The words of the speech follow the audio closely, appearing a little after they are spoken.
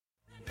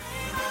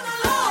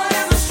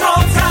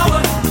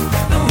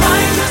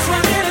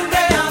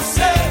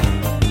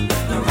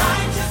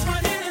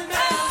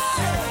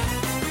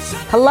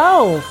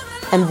Hello,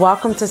 and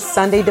welcome to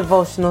Sunday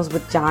Devotionals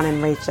with John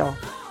and Rachel.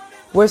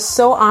 We're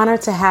so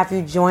honored to have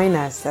you join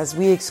us as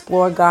we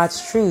explore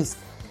God's truths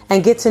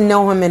and get to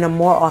know Him in a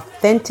more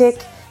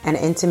authentic and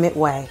intimate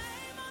way.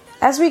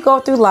 As we go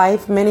through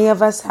life, many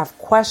of us have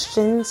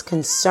questions,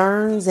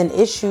 concerns, and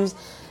issues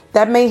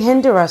that may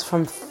hinder us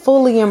from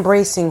fully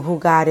embracing who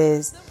God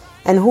is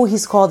and who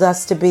He's called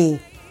us to be.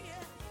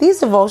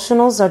 These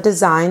devotionals are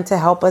designed to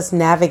help us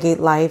navigate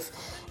life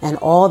and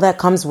all that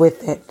comes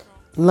with it,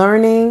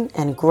 learning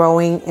and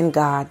growing in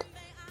God.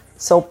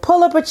 So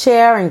pull up a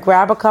chair and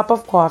grab a cup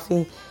of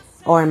coffee,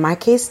 or in my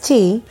case,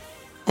 tea,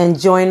 and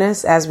join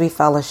us as we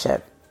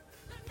fellowship.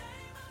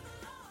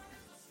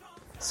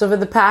 So for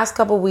the past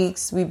couple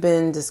weeks, we've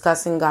been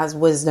discussing God's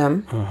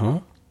wisdom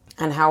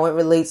and how it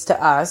relates to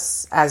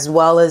us, as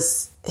well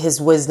as His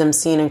wisdom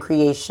seen in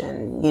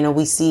creation. You know,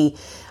 we see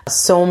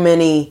so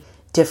many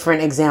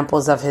different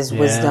examples of His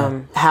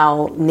wisdom,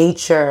 how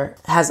nature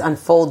has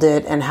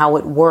unfolded and how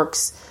it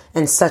works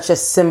in such a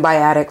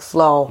symbiotic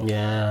flow.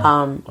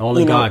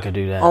 Only God could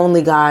do that.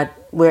 Only God.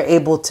 We're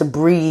able to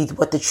breathe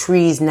what the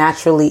trees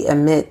naturally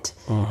emit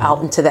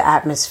out into the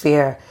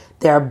atmosphere.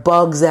 There are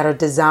bugs that are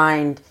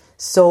designed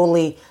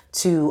solely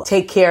to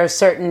take care of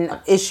certain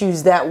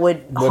issues that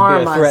would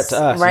harm be a threat us,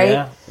 to us,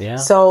 right? Yeah.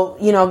 So,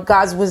 you know,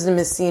 God's wisdom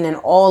is seen in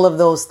all of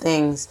those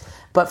things.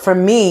 But for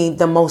me,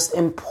 the most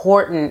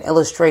important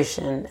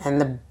illustration and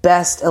the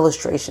best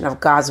illustration of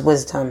God's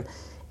wisdom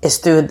is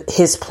through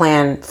His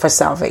plan for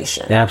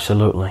salvation.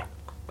 Absolutely.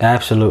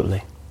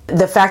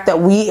 The fact that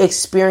we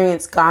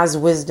experience God's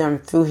wisdom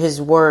through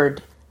His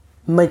word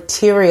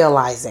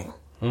materializing.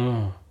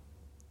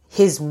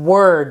 His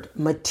word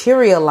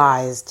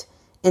materialized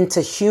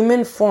into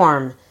human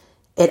form.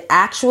 It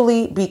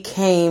actually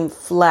became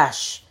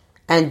flesh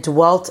and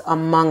dwelt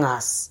among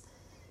us.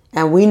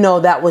 And we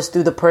know that was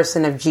through the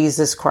person of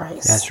Jesus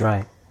Christ. That's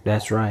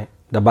right.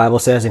 The Bible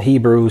says in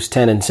Hebrews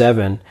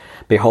 10:7,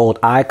 "Behold,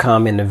 I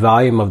come in the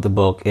volume of the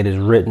book. It is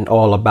written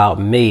all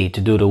about me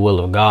to do the will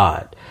of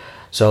God."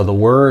 So the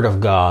word of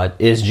God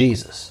is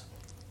Jesus.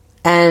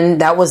 And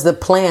that was the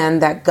plan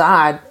that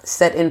God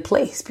set in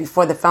place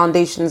before the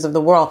foundations of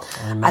the world.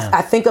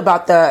 I think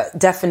about the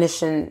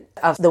definition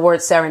of the word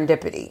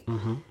serendipity.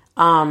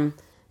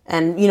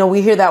 And, you know,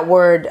 we hear that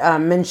word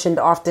mentioned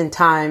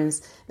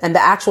oftentimes. And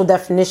the actual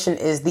definition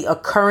is the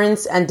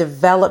occurrence and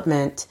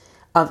development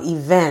of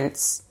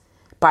events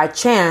by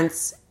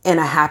chance in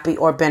a happy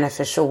or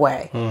beneficial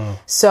way.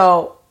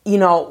 So, you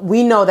know,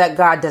 we know that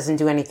God doesn't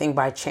do anything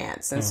by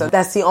chance. And so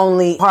that's the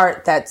only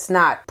part that's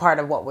not part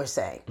of what we're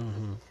saying.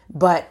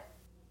 But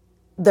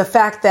the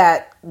fact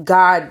that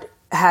God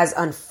has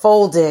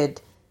unfolded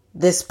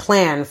this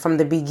plan from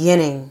the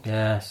beginning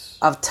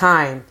of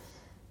time.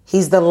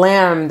 He's the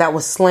lamb that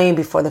was slain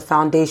before the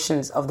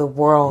foundations of the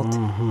world.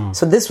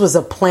 So this was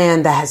a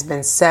plan that has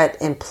been set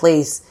in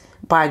place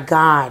by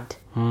God.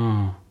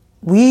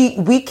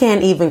 We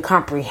can't even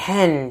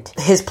comprehend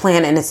His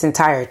plan in its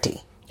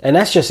entirety. And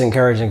that's just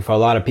encouraging for a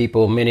lot of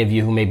people, many of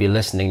you who may be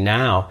listening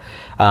now,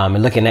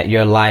 and looking at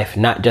your life,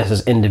 not just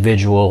as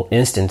individual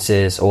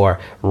instances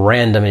or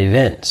random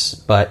events,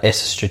 but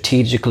it's a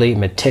strategically,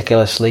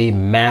 meticulously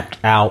mapped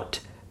out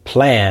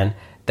plan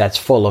that's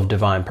full of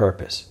divine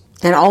purpose.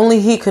 And only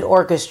He could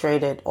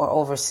orchestrate it or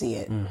oversee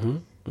it.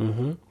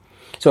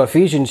 So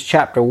Ephesians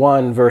chapter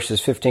 1,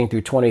 verses 15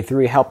 through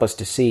 23 help us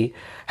to see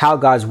how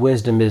God's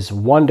wisdom is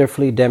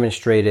wonderfully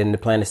demonstrated in the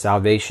plan of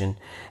salvation.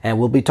 And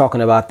we'll be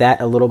talking about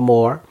that a little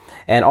more.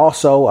 And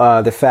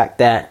also the fact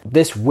that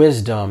this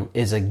wisdom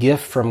is a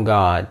gift from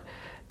God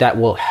that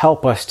will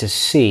help us to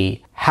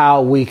see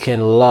how we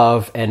can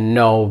love and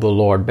know the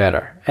Lord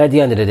better. At the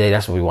end of the day,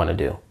 that's what we want to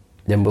do.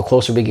 Then the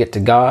closer we get to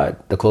God,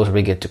 the closer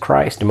we get to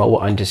Christ, the more we'll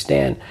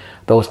understand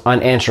those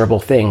unanswerable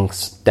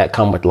things that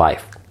come with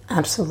life.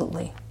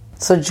 Absolutely.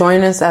 So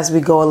join us as we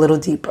go a little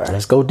deeper.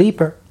 Let's go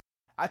deeper.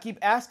 I keep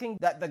asking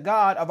that the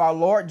God of our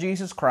Lord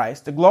Jesus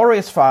Christ, the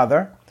glorious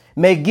Father,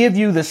 may give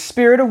you the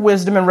spirit of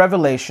wisdom and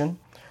revelation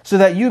so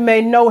that you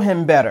may know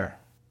Him better.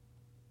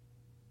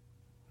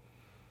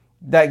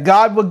 That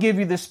God will give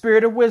you the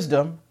spirit of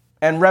wisdom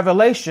and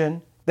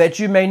revelation that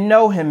you may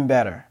know Him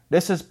better.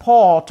 This is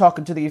Paul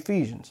talking to the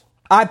Ephesians.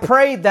 I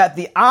pray that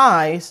the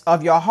eyes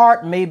of your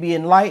heart may be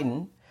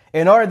enlightened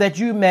in order that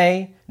you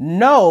may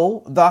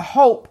know the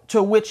hope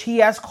to which He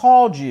has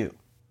called you,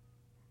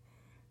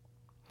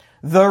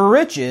 the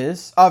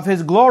riches of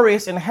His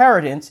glorious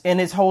inheritance in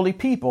His holy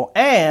people,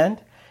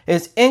 and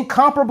His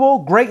incomparable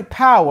great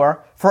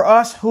power for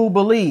us who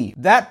believe.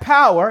 That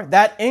power,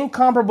 that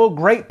incomparable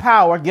great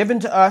power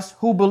given to us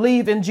who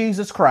believe in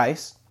Jesus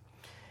Christ,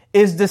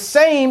 is the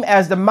same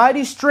as the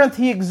mighty strength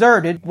He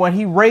exerted when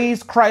He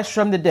raised Christ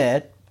from the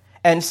dead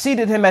and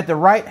seated Him at the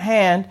right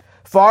hand,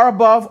 far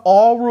above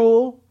all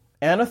rule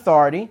and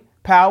authority,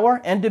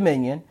 power and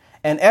dominion,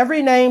 and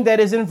every name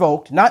that is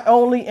invoked, not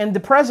only in the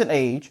present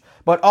age,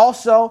 but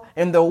also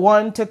in the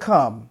one to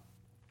come,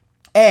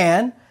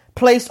 and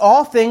placed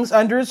all things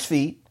under His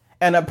feet,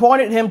 and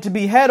appointed Him to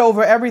be head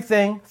over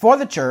everything for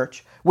the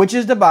church, which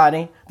is the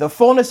body, the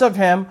fullness of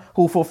him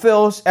who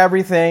fulfills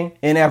everything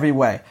in every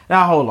way.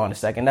 Now, hold on a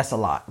second. That's a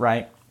lot,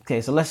 right?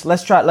 Okay, so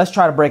let's try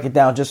to break it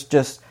down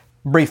just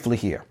briefly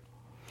here.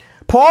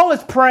 Paul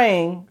is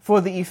praying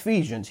for the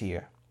Ephesians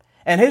here,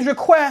 and his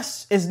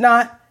request is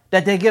not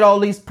that they get all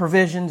these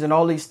provisions and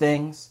all these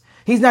things.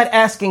 He's not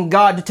asking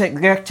God to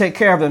take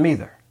care of them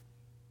either.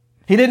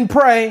 He didn't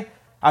pray,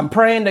 I'm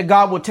praying that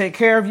God will take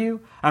care of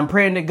you. I'm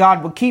praying that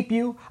God will keep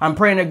you. I'm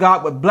praying that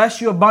God would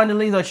bless you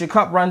abundantly so that your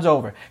cup runs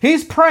over.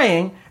 He's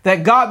praying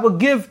that God will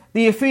give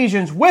the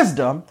Ephesians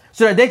wisdom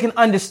so that they can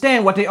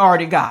understand what they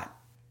already got.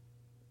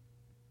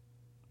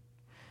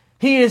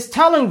 He is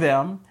telling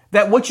them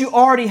that what you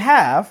already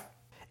have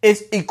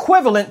is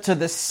equivalent to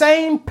the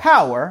same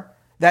power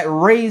that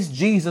raised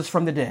Jesus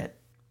from the dead.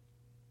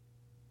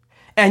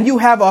 And you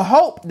have a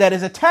hope that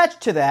is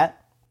attached to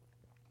that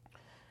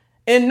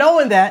in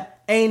knowing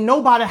that ain't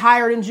nobody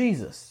higher than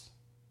Jesus.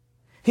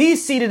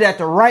 He's seated at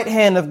the right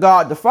hand of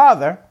God the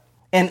Father,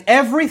 and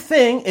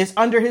everything is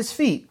under his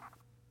feet.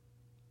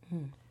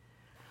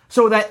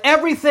 So that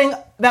everything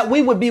that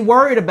we would be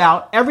worried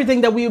about,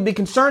 everything that we would be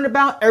concerned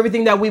about,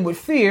 everything that we would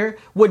fear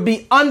would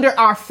be under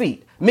our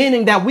feet,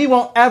 meaning that we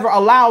won't ever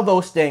allow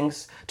those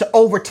things to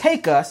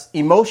overtake us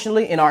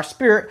emotionally in our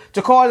spirit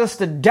to cause us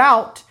to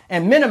doubt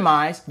and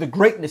minimize the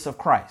greatness of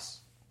Christ,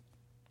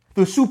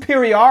 the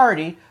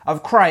superiority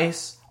of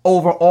Christ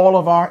over all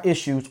of our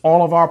issues,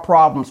 all of our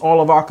problems,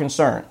 all of our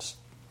concerns.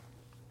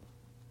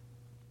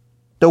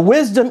 The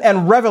wisdom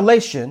and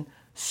revelation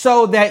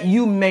so that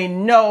you may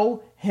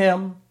know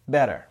him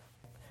better.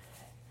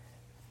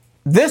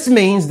 This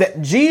means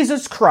that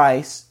Jesus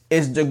Christ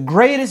is the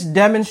greatest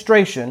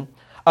demonstration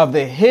of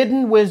the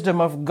hidden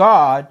wisdom of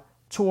God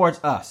towards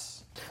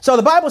us. So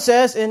the Bible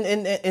says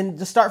in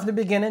to start from the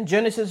beginning,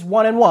 Genesis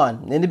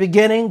 1:1, in the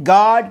beginning,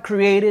 God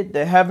created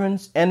the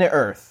heavens and the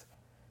earth.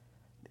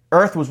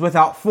 Earth was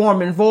without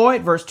form and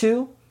void, verse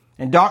 2,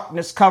 and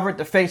darkness covered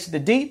the face of the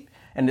deep,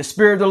 and the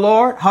Spirit of the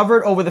Lord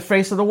hovered over the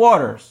face of the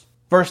waters.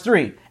 Verse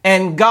 3,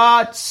 and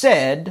God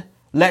said,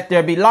 let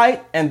there be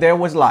light, and there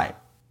was light.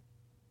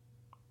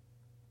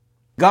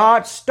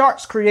 God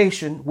starts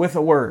creation with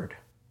a word.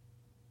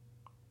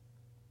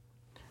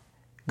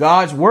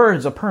 God's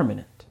words are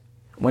permanent.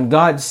 When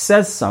God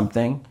says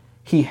something,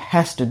 he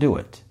has to do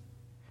it.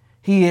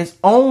 He is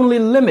only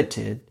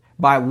limited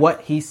by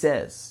what he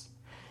says.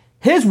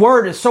 His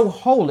word is so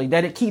holy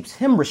that it keeps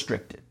him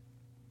restricted.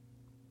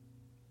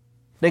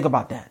 Think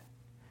about that.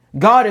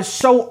 God is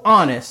so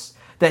honest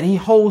that he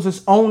holds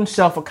his own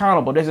self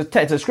accountable. There's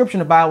a scripture in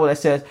the Bible that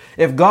says,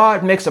 if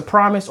God makes a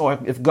promise or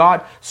if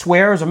God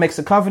swears or makes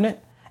a covenant,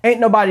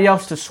 ain't nobody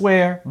else to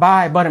swear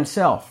by but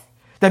himself.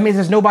 That means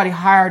there's nobody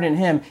higher than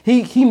him.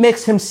 He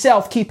makes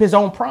himself keep his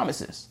own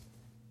promises.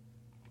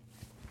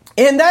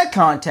 In that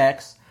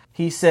context,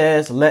 he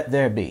says, let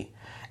there be.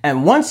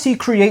 And once he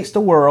creates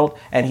the world,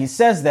 and he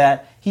says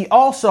that, he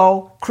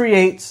also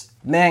creates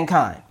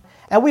mankind.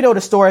 And we know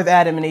the story of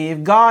Adam and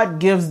Eve. God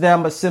gives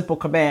them a simple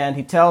command.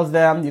 He tells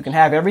them, you can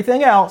have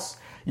everything else.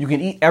 You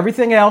can eat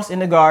everything else in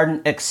the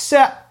garden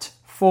except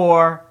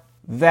for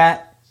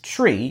that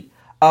tree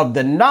of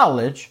the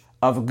knowledge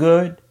of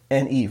good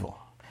and evil.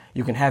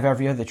 You can have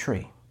every other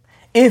tree.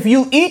 If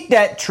you eat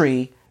that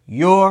tree,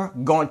 you're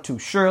going to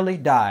surely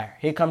die.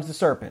 Here comes the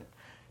serpent.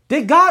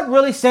 Did God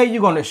really say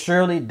you're going to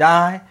surely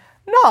die?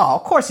 No,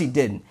 of course he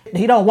didn't.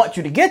 He don't want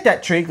you to get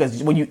that tree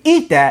because when you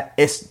eat that,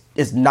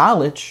 it's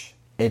knowledge.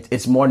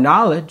 It's more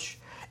knowledge.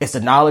 It's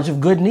the knowledge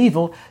of good and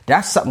evil.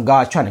 That's something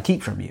God's trying to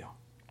keep from you.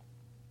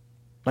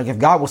 Like if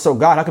God was so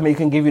God, how come he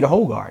couldn't give you the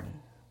whole garden?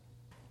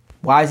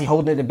 Why is he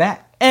holding it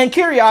back? And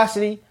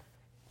curiosity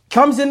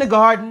comes in the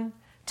garden,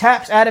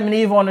 taps Adam and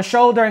Eve on the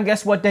shoulder, and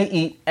guess what they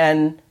eat?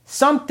 And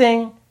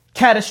something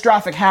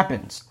catastrophic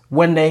happens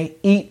when they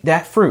eat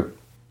that fruit.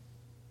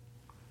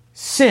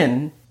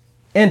 Sin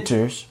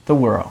enters the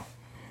world.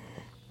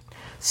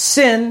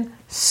 Sin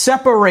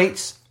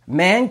separates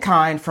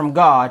mankind from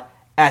God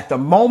at the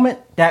moment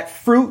that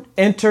fruit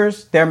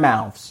enters their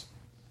mouths.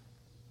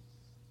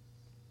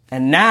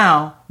 And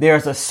now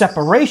there's a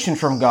separation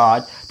from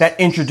God that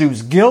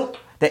introduced guilt,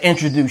 that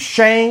introduced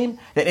shame,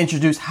 that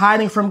introduced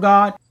hiding from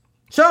God.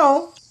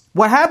 So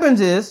what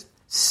happens is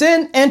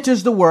sin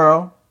enters the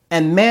world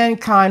and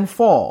mankind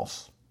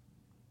falls.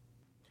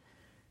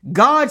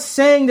 God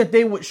saying that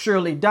they would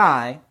surely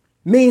die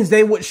means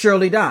they would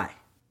surely die.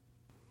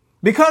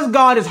 Because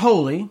God is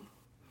holy,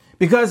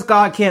 because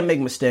God can't make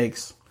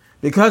mistakes,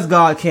 because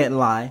God can't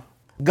lie,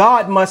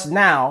 God must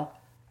now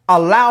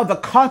allow the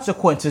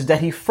consequences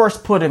that he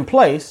first put in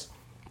place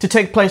to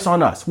take place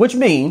on us, which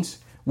means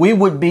we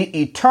would be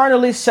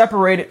eternally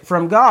separated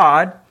from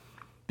God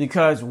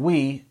because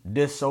we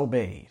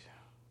disobeyed.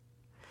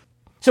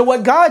 So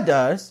what God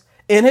does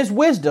in his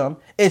wisdom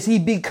is he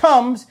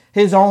becomes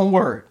his own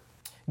word.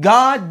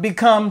 God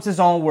becomes his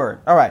own word.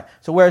 All right.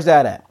 So where's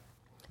that at?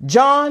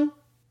 John,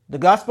 the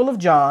Gospel of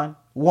John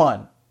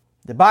 1.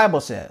 The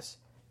Bible says,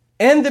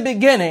 in the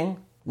beginning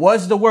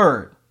was the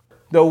Word.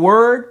 The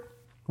Word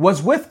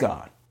was with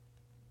God.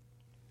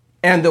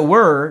 And the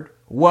Word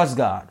was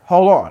God.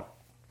 Hold on.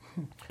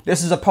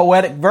 This is a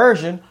poetic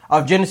version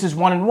of Genesis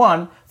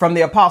 1:1 from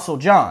the Apostle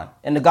John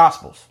in the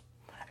Gospels.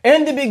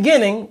 In the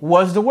beginning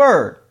was the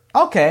Word.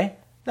 Okay,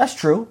 that's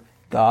true.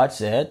 God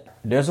said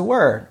there's a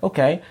Word.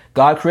 Okay,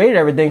 God created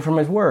everything from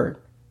His Word.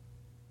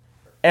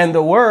 And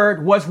the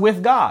Word was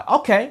with God.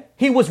 Okay,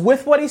 He was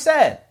with what He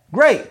said.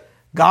 Great.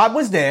 God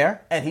was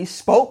there and He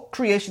spoke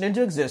creation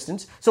into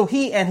existence. So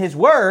He and His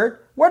Word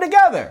were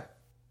together.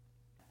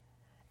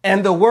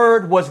 And the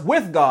Word was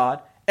with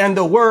God and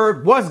the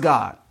Word was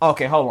God.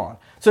 Okay, hold on.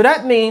 So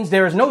that means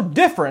there is no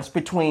difference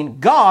between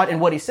God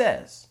and what He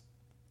says.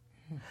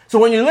 So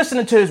when you're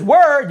listening to His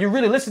Word, you're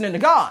really listening to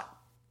God.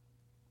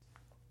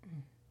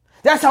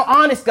 That's how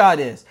honest God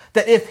is.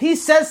 That if He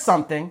says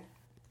something,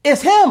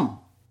 it's Him.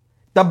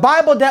 The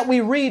Bible that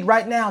we read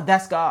right now,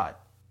 that's God.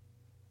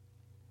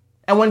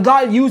 And when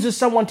God uses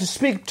someone to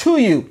speak to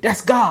you,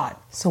 that's God.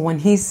 So when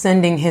He's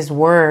sending His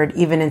word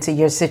even into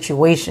your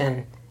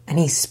situation and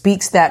He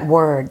speaks that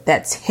word,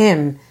 that's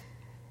Him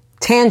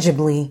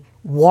tangibly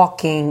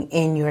walking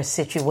in your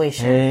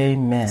situation.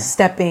 Amen.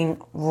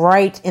 Stepping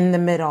right in the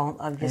middle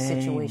of your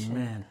situation.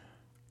 Amen.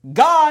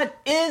 God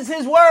is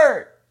His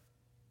word.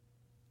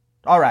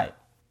 All right.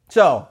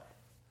 So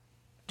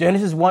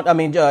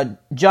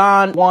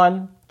John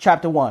 1,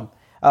 chapter 1.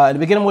 In the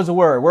beginning was the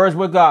Word. Word was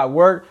with God.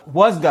 Word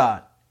was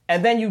God.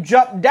 And then you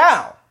jump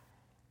down.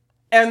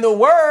 And the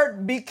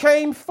Word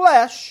became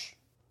flesh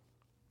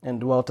and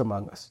dwelt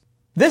among us.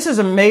 This is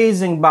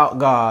amazing about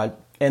God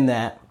in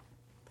that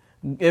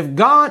if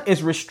God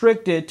is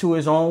restricted to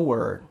His own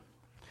word,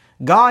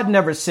 God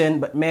never sinned,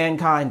 but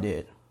mankind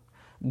did.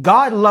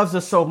 God loves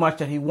us so much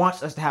that He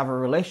wants us to have a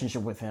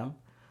relationship with Him.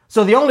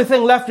 So the only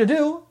thing left to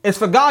do is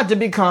for God to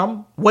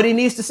become what He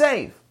needs to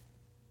save.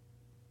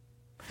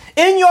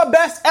 In your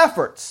best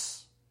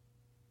efforts,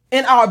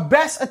 in our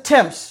best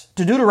attempts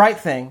to do the right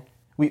thing,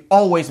 we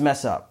always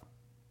mess up.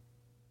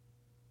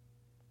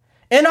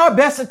 In our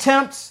best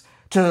attempts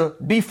to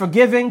be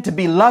forgiving, to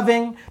be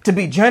loving, to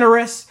be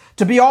generous,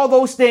 to be all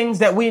those things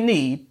that we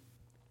need,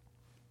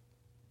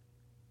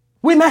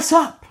 we mess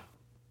up.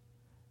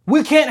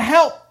 We can't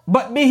help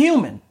but be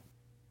human.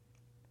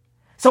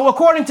 So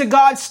according to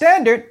God's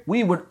standard,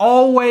 we would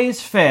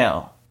always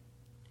fail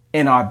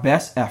in our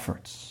best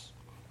efforts.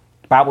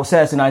 The Bible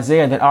says in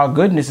Isaiah that our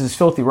goodness is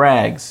filthy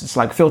rags. It's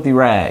like filthy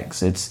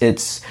rags. It's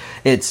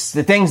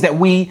the things that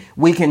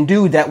we can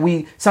do that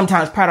we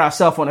sometimes pat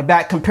ourselves on the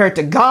back compared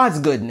to God's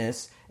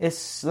goodness.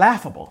 It's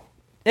laughable,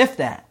 if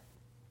that.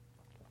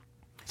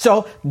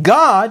 So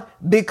God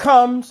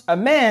becomes a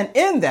man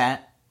in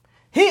that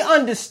He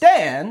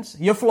understands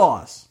your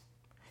flaws.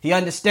 He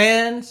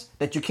understands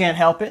that you can't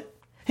help it.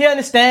 He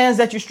understands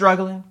that you're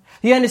struggling.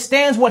 He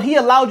understands what He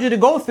allowed you to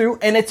go through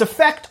and its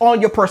effect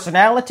on your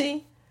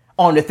personality,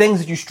 on the things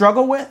that you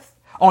struggle with,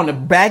 on the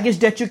baggage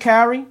that you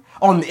carry,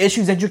 on the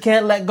issues that you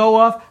can't let go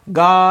of.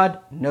 God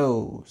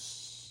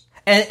knows.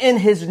 And in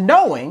His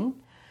knowing,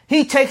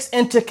 He takes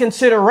into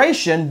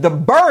consideration the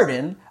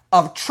burden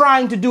of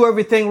trying to do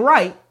everything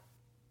right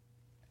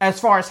as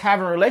far as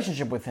having a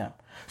relationship with Him.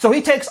 So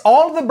He takes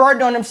all of the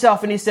burden on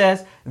Himself and He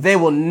says, they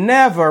will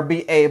never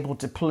be able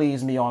to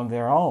please me on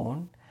their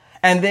own.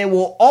 And they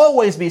will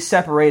always be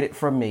separated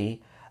from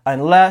me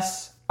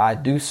unless I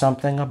do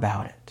something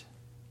about it.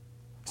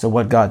 So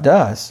what God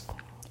does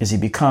is He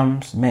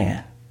becomes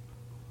man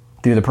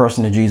through the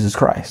person of Jesus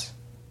Christ,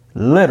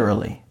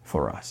 literally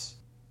for us.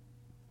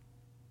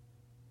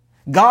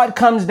 God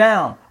comes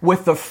down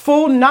with the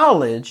full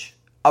knowledge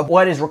of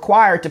what is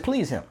required to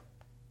please Him.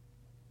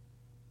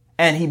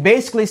 And He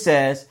basically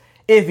says,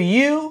 if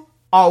you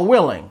are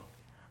willing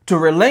to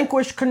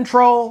relinquish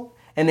control,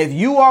 and if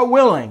you are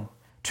willing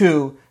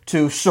to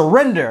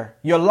surrender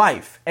your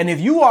life, and if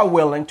you are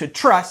willing to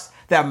trust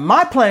that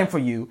my plan for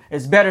you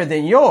is better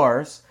than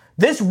yours,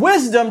 this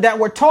wisdom that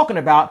we're talking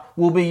about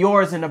will be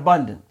yours in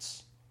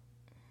abundance.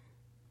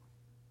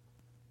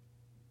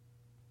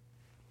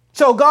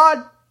 So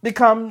God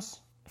becomes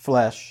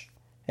flesh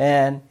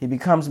and He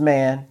becomes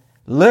man,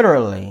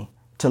 literally,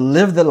 to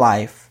live the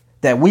life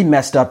that we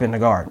messed up in the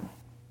garden.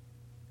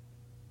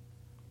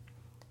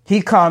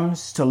 He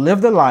comes to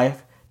live the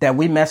life that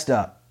we messed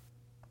up.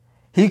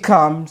 He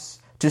comes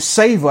to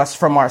save us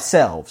from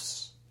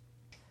ourselves.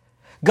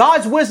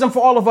 God's wisdom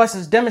for all of us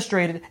is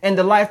demonstrated in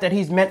the life that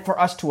He's meant for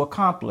us to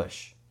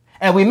accomplish.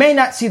 And we may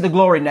not see the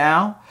glory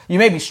now. You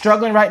may be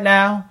struggling right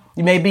now.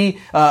 You may be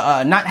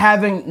not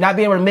being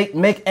able to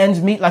make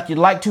ends meet like you'd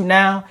like to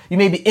now. You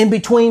may be in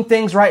between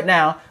things right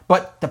now.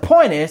 But the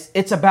point is,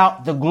 it's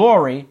about the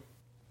glory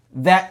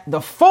that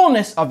the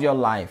fullness of your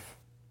life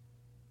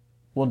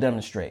will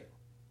demonstrate.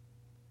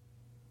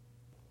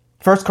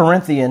 1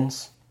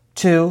 Corinthians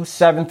 2,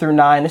 7 through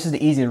 9. This is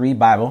the easy to read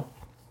Bible.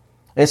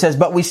 It says,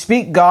 but we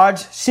speak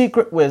God's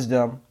secret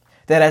wisdom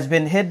that has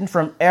been hidden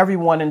from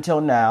everyone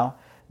until now.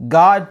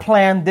 God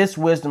planned this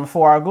wisdom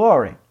for our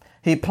glory.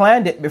 He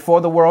planned it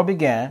before the world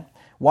began.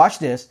 Watch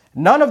this.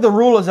 None of the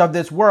rulers of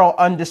this world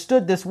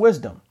understood this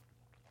wisdom.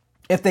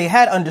 If they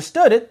had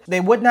understood it, they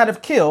would not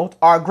have killed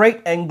our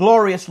great and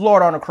glorious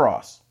Lord on a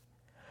cross.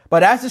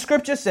 But as the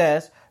scripture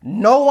says,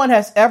 no one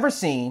has ever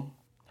seen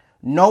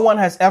no one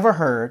has ever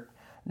heard,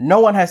 no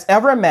one has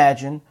ever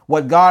imagined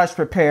what God has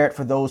prepared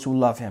for those who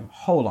love him.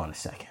 Hold on a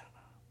second.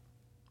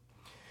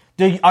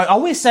 Are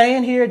we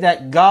saying here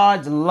that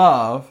God's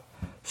love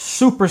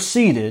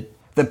superseded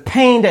the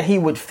pain that he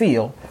would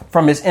feel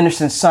from his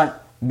innocent son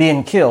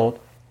being killed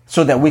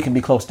so that we can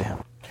be close to him?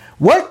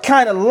 What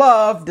kind of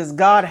love does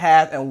God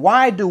have, and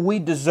why do we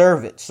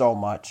deserve it so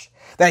much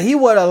that he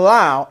would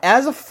allow,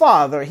 as a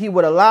father, he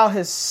would allow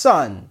his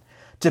son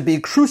to be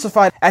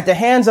crucified at the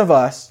hands of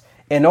us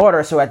in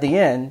order so at the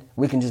end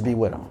we can just be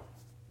with him?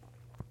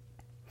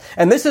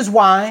 And this is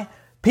why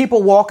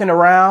people walking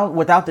around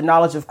without the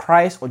knowledge of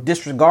Christ or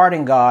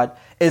disregarding God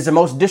is the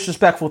most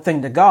disrespectful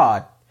thing to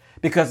God,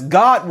 because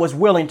God was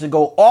willing to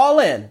go all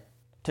in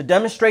to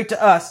demonstrate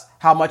to us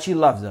how much he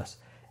loves us,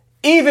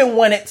 even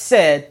when it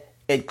said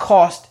it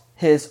cost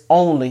his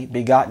only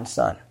begotten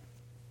son.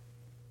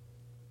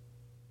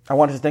 I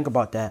want us to think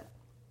about that.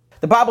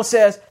 The Bible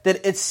says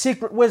that it's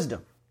secret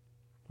wisdom,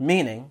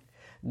 meaning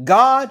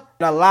God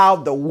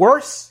allowed the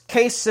worst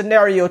case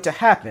scenario to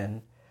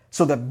happen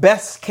so the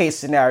best case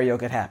scenario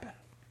could happen.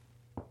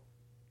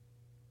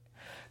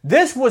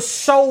 This was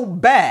so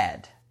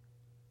bad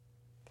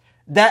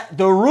that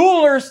the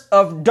rulers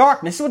of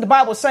darkness, this is what the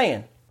Bible is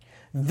saying.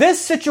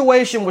 This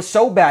situation was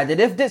so bad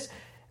that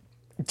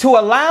to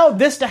allow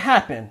this to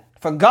happen,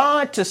 for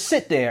God to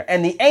sit there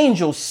and the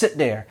angels sit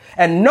there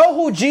and know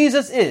who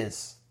Jesus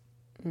is,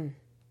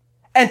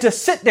 and to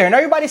sit there and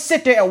everybody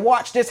sit there and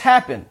watch this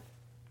happen.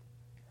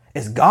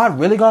 Is God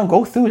really going to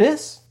go through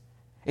this?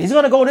 He's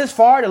going to go this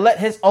far to let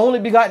his only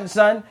begotten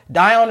son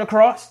die on the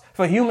cross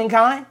for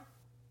humankind?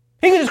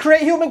 He could just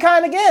create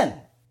humankind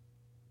again.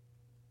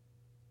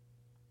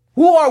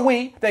 Who are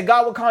we that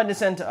God would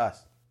condescend to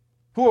us?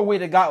 Who are we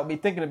that God would be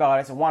thinking about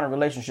us and want a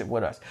relationship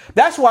with us?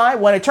 That's why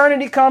when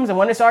eternity comes and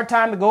when it's our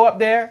time to go up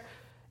there,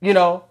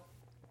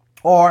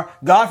 or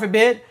God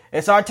forbid,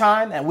 it's our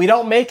time and we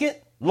don't make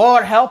it,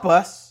 Lord help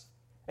us.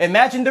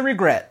 Imagine the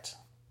regret.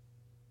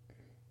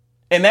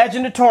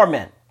 Imagine the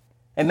torment.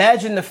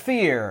 Imagine the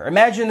fear.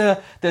 Imagine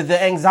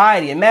the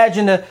anxiety.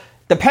 Imagine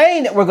the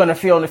pain that we're going to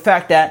feel in the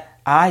fact that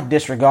I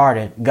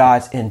disregarded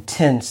God's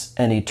intense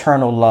and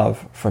eternal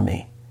love for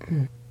me.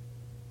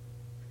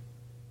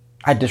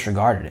 I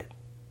disregarded it.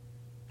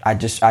 I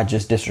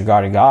just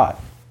disregarded God.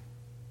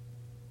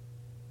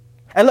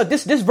 And look,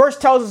 this verse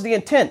tells us the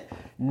intent.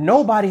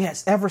 Nobody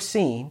has ever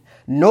seen,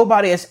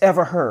 nobody has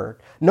ever heard,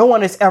 no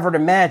one has ever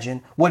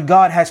imagined what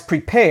God has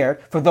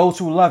prepared for those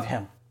who love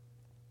him.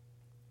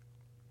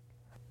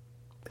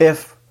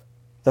 If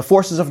the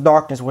forces of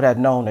darkness would have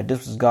known that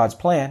this was God's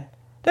plan,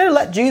 they'd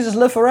let Jesus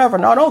live forever.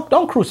 No,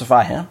 don't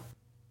crucify him.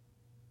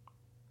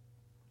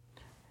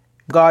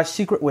 God's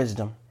secret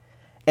wisdom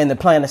and the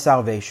plan of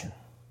salvation,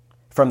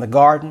 from the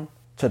garden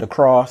to the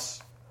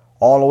cross,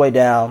 all the way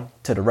down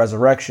to the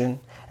resurrection,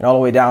 and all the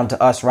way down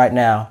to us right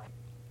now.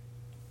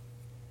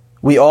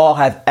 We all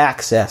have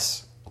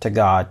access to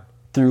God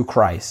through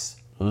Christ,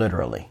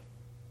 literally.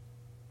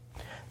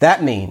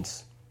 That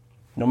means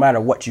no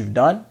matter what you've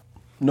done,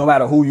 no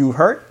matter who you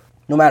hurt,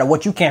 no matter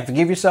what you can't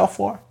forgive yourself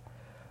for,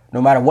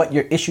 no matter what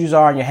your issues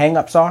are and your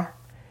hang-ups are,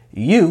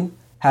 you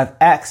have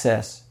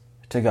access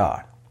to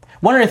God.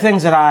 One of the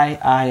things that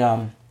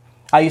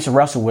I used to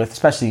wrestle with,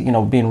 especially,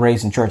 being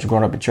raised in church and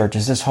growing up in church,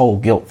 is this whole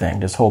guilt thing,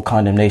 this whole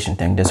condemnation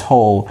thing, this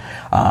whole...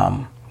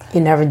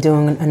 You're never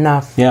doing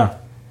enough. Yeah.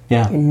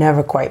 You're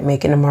never quite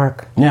making a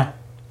mark. Yeah.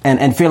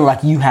 And feeling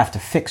like you have to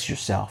fix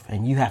yourself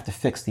and you have to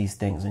fix these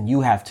things and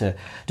you have to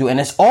do... And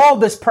it's all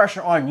this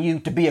pressure on you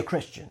to be a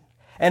Christian.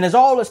 And there's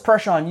all this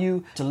pressure on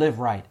you to live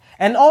right.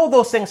 And all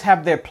those things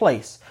have their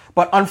place.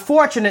 But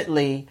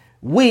unfortunately,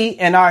 we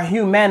in our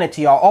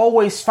humanity are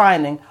always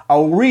finding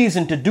a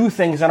reason to do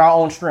things in our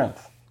own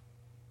strength.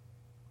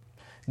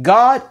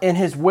 God, in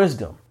his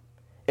wisdom,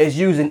 is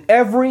using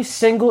every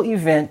single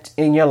event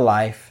in your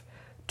life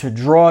to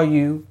draw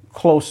you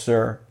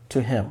closer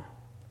to him.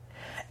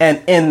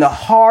 And in the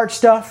hard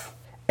stuff,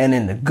 and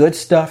in the good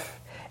stuff,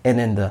 and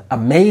in the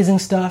amazing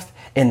stuff,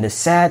 in the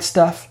sad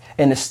stuff,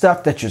 and the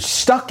stuff that you're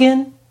stuck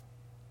in,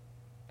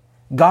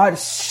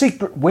 God's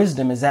secret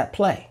wisdom is at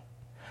play.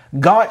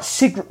 God's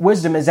secret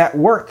wisdom is at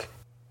work.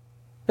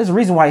 There's a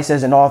reason why he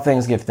says in all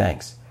things give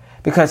thanks,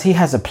 because he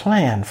has a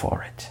plan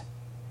for it.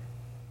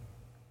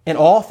 In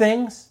all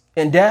things,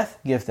 in death,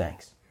 give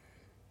thanks.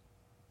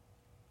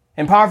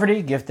 In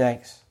poverty, give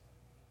thanks.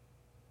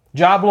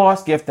 Job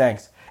loss, give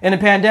thanks. In a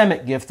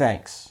pandemic, give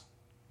thanks.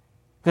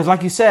 Because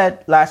like you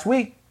said last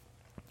week,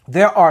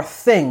 there are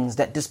things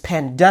that this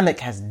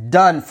pandemic has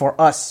done for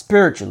us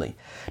spiritually.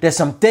 There's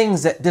some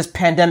things that this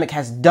pandemic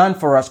has done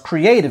for us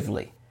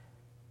creatively.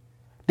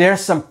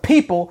 There's some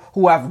people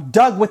who have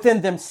dug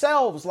within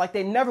themselves like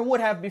they never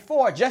would have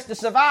before just to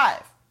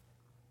survive.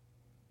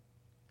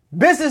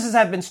 Businesses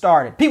have been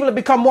started. People have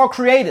become more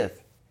creative.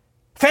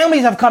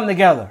 Families have come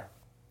together.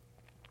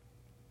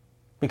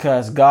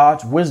 Because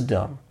God's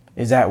wisdom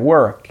is at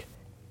work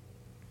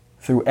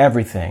through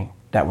everything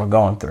that we're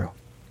going through.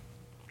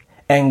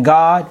 And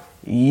God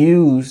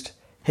used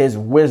his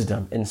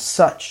wisdom in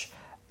such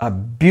a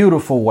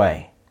beautiful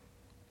way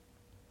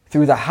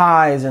through the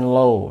highs and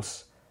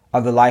lows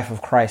of the life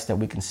of Christ that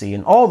we can see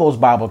in all those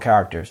Bible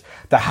characters,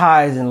 the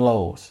highs and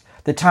lows,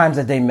 the times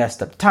that they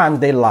messed up, the times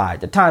they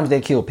lied, the times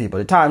they killed people,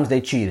 the times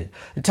they cheated,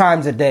 the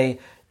times that they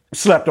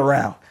slept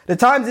around, the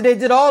times that they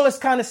did all this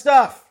kind of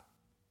stuff.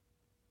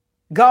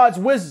 God's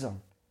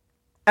wisdom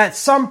at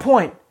some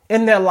point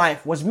in their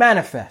life was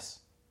manifest.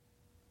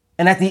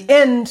 And at the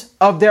end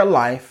of their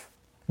life,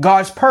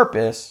 God's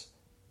purpose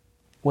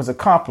was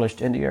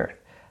accomplished in the earth.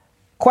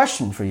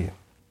 Question for you.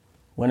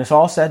 When it's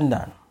all said and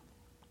done,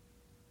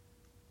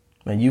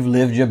 when you've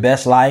lived your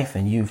best life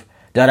and you've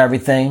done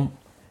everything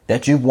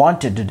that you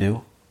wanted to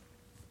do,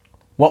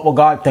 what will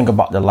God think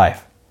about the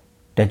life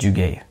that you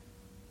gave,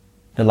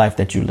 the life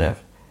that you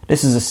lived?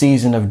 This is a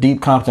season of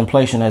deep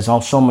contemplation. There's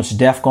so much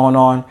death going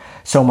on,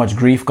 so much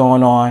grief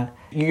going on.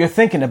 You're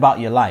thinking about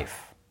your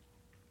life.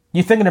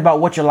 You're thinking about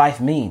what your life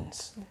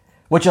means,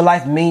 what your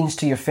life means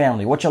to your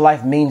family, what your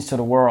life means to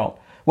the world,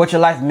 what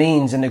your life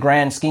means in the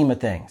grand scheme of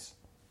things.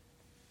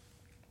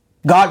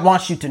 God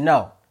wants you to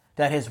know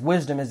that his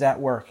wisdom is at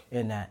work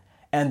in that.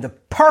 And the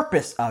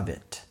purpose of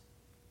it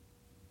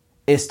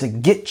is to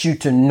get you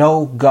to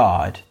know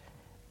God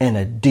in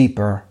a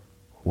deeper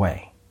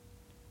way.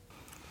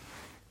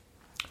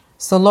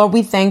 So, Lord,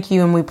 we thank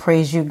you and we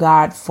praise you,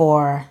 God,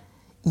 for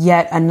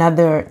yet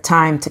another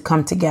time to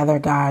come together,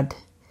 God,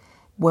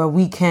 where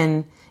we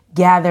can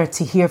gather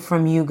to hear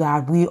from you,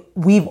 God.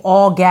 We've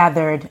all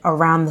gathered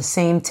around the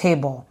same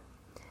table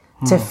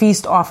to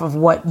feast off of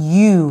what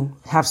you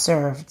have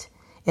served.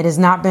 It has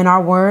not been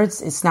our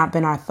words. It's not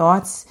been our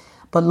thoughts.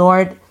 But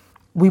Lord,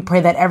 we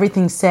pray that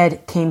everything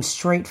said came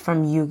straight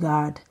from you,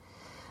 God.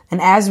 And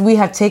as we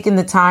have taken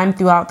the time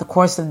throughout the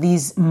course of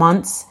these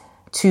months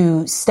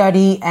to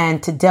study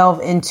and to delve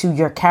into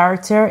your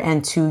character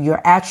and to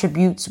your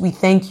attributes, we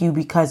thank you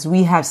because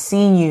we have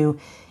seen you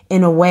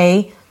in a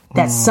way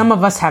that some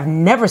of us have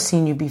never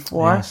seen you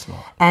before. Yes,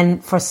 Lord.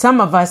 And for some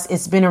of us,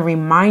 it's been a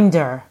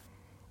reminder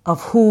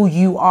of who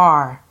you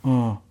are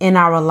in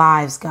our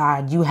lives,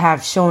 God. You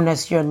have shown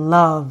us your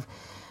love,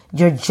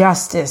 your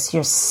justice,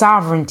 your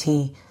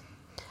sovereignty,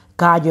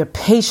 God, your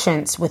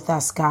patience with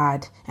us,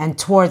 God, and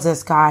towards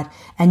us, God,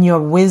 and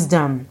your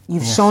wisdom.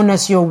 You've shown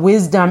us your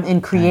wisdom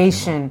in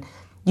creation.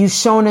 You've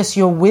shown us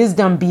your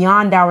wisdom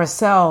beyond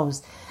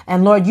ourselves.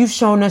 And Lord, you've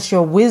shown us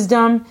your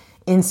wisdom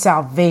in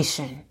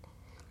salvation.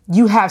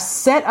 You have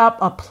set up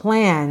a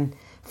plan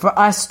for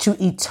us to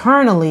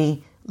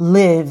eternally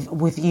live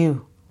with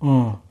you.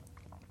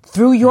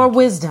 Through your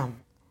wisdom.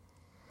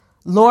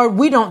 Lord,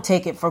 we don't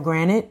take it for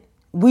granted.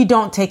 We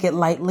don't take it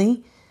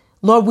lightly.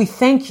 Lord, we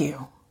thank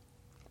you.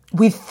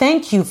 We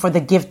thank you for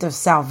the gift of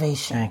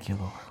salvation. Thank you,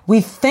 Lord.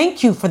 We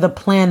thank you for the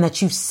plan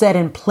that you've set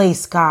in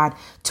place, God,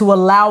 to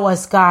allow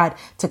us, God,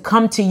 to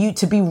come to you,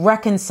 to be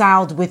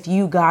reconciled with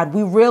you, God.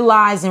 We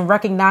realize and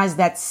recognize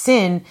that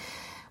sin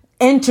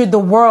entered the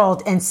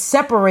world and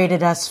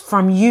separated us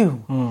from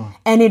you.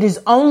 And it is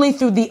only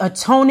through the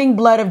atoning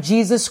blood of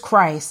Jesus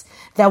Christ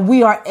that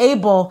we are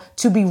able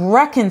to be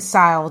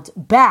reconciled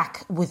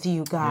back with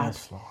you, God.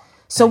 Yes, Lord.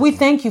 So we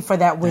thank you for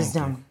that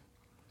wisdom.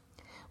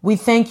 We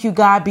thank you,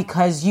 God,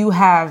 because you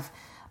have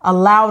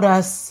allowed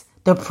us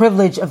the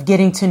privilege of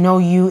getting to know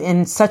you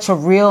in such a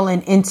real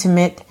and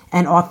intimate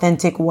and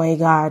authentic way,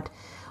 God.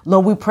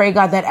 Lord, we pray,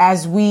 God, that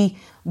as we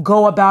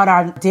go about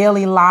our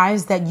daily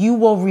lives, that you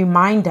will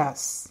remind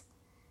us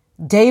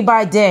day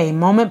by day,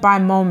 moment by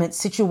moment,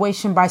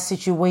 situation by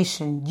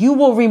situation. You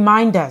will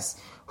remind us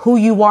who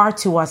you are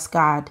to us,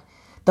 God,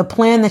 the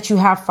plan that you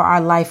have for our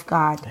life,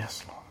 God,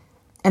 Yes, Lord.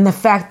 and the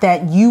fact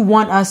that you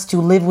want us to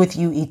live with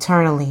you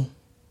eternally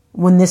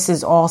when this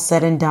is all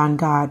said and done,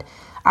 God.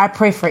 I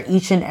pray for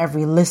each and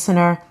every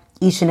listener,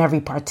 each and every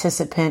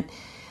participant.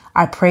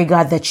 I pray,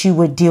 God, that you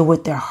would deal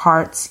with their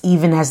hearts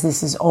even as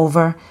this is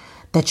over,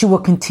 that you will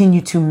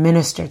continue to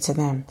minister to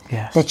them,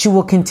 Yes. that you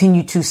will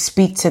continue to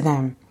speak to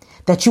them,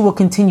 that you will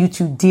continue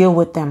to deal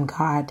with them,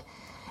 God.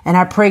 And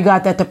I pray,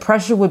 God, that the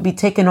pressure would be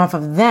taken off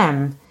of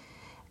them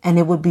and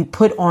it would be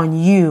put on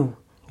you.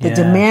 The Yes.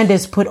 demand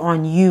is put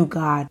on you,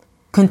 God.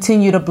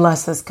 Continue to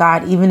bless us,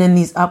 God, even in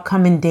these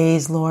upcoming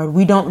days, Lord.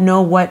 We don't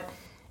know what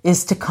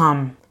is to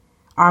come.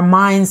 Our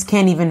minds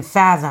can't even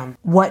fathom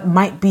what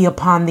might be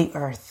upon the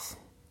earth.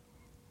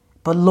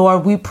 But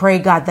Lord, we pray,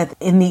 God, that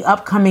in the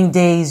upcoming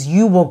days,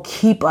 you will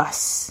keep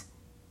us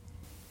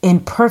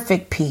in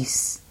perfect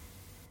peace,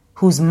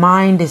 whose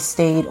mind is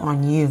stayed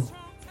on you.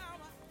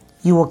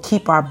 You will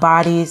keep our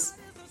bodies,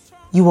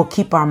 you will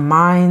keep our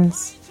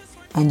minds,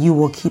 and you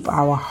will keep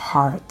our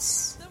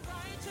hearts.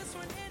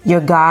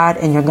 You're God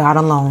and you're God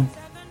alone,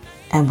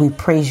 and we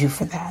praise you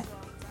for that.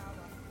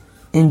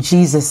 In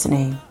Jesus'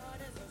 name,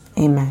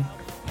 amen.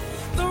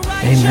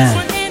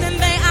 Amen.